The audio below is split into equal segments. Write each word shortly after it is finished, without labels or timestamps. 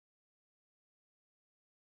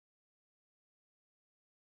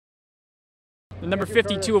The number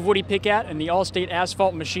 52 of Woody Pitkat and the All-State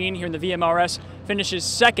Asphalt Machine here in the VMRS finishes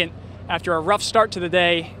second after a rough start to the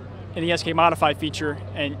day in the SK Modified feature,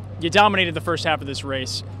 and you dominated the first half of this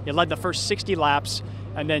race. You led the first 60 laps,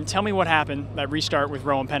 and then tell me what happened, that restart with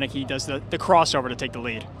Rowan Pennink. He does the crossover to take the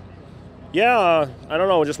lead. Yeah, I don't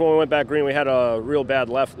know, just when we went back green, we had a real bad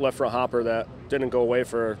left front hopper that didn't go away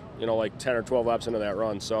for, like 10 or 12 laps into that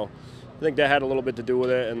run. So I think that had a little bit to do with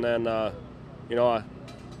it, and then,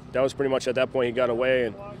 that was pretty much at that point he got away,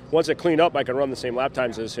 and once it cleaned up I could run the same lap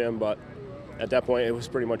times as him, but at that point it was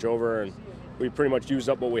pretty much over and we pretty much used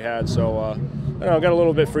up what we had. So I got a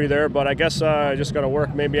little bit free there, but I guess I just got to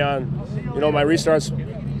work maybe on my restarts,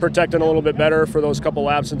 protecting a little bit better for those couple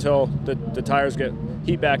laps until the tires get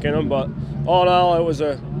heat back in them. But all in all, it was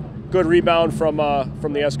a good rebound from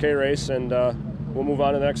the SK race, and we'll move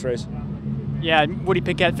on to the next race. Yeah, Woody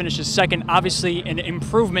Pitkat finishes second. Obviously an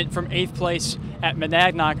improvement from 8th place at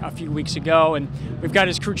Monadnock a few weeks ago, and we've got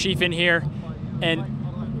his crew chief in here.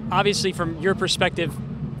 And obviously from your perspective,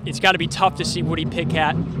 it's got to be tough to see Woody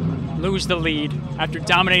Pitkat lose the lead after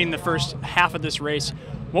dominating the first half of this race.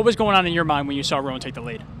 What was going on in your mind when you saw Rowan take the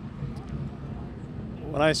lead?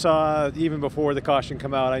 When I saw, even before the caution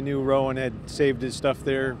come out, I knew Rowan had saved his stuff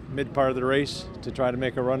there mid part of the race to try to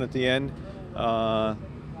make a run at the end.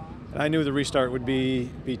 I knew the restart would be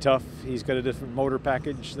tough. He's got a different motor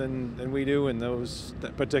package than we do, and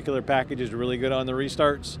that particular package is really good on the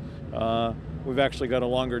restarts. We've actually got a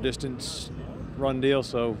longer distance run deal,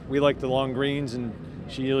 so we like the long greens, and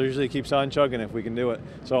she usually keeps on chugging if we can do it.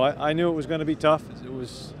 So I knew it was going to be tough. It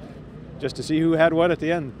was just to see who had what at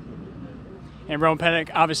the end. And Rowan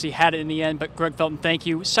Pennink obviously had it in the end, but Greg Felton, thank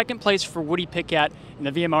you. Second place for Woody Pitkat in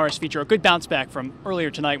the VMRS feature. A good bounce back from earlier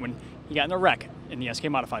tonight when he got in a wreck in the SK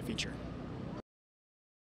Modified feature.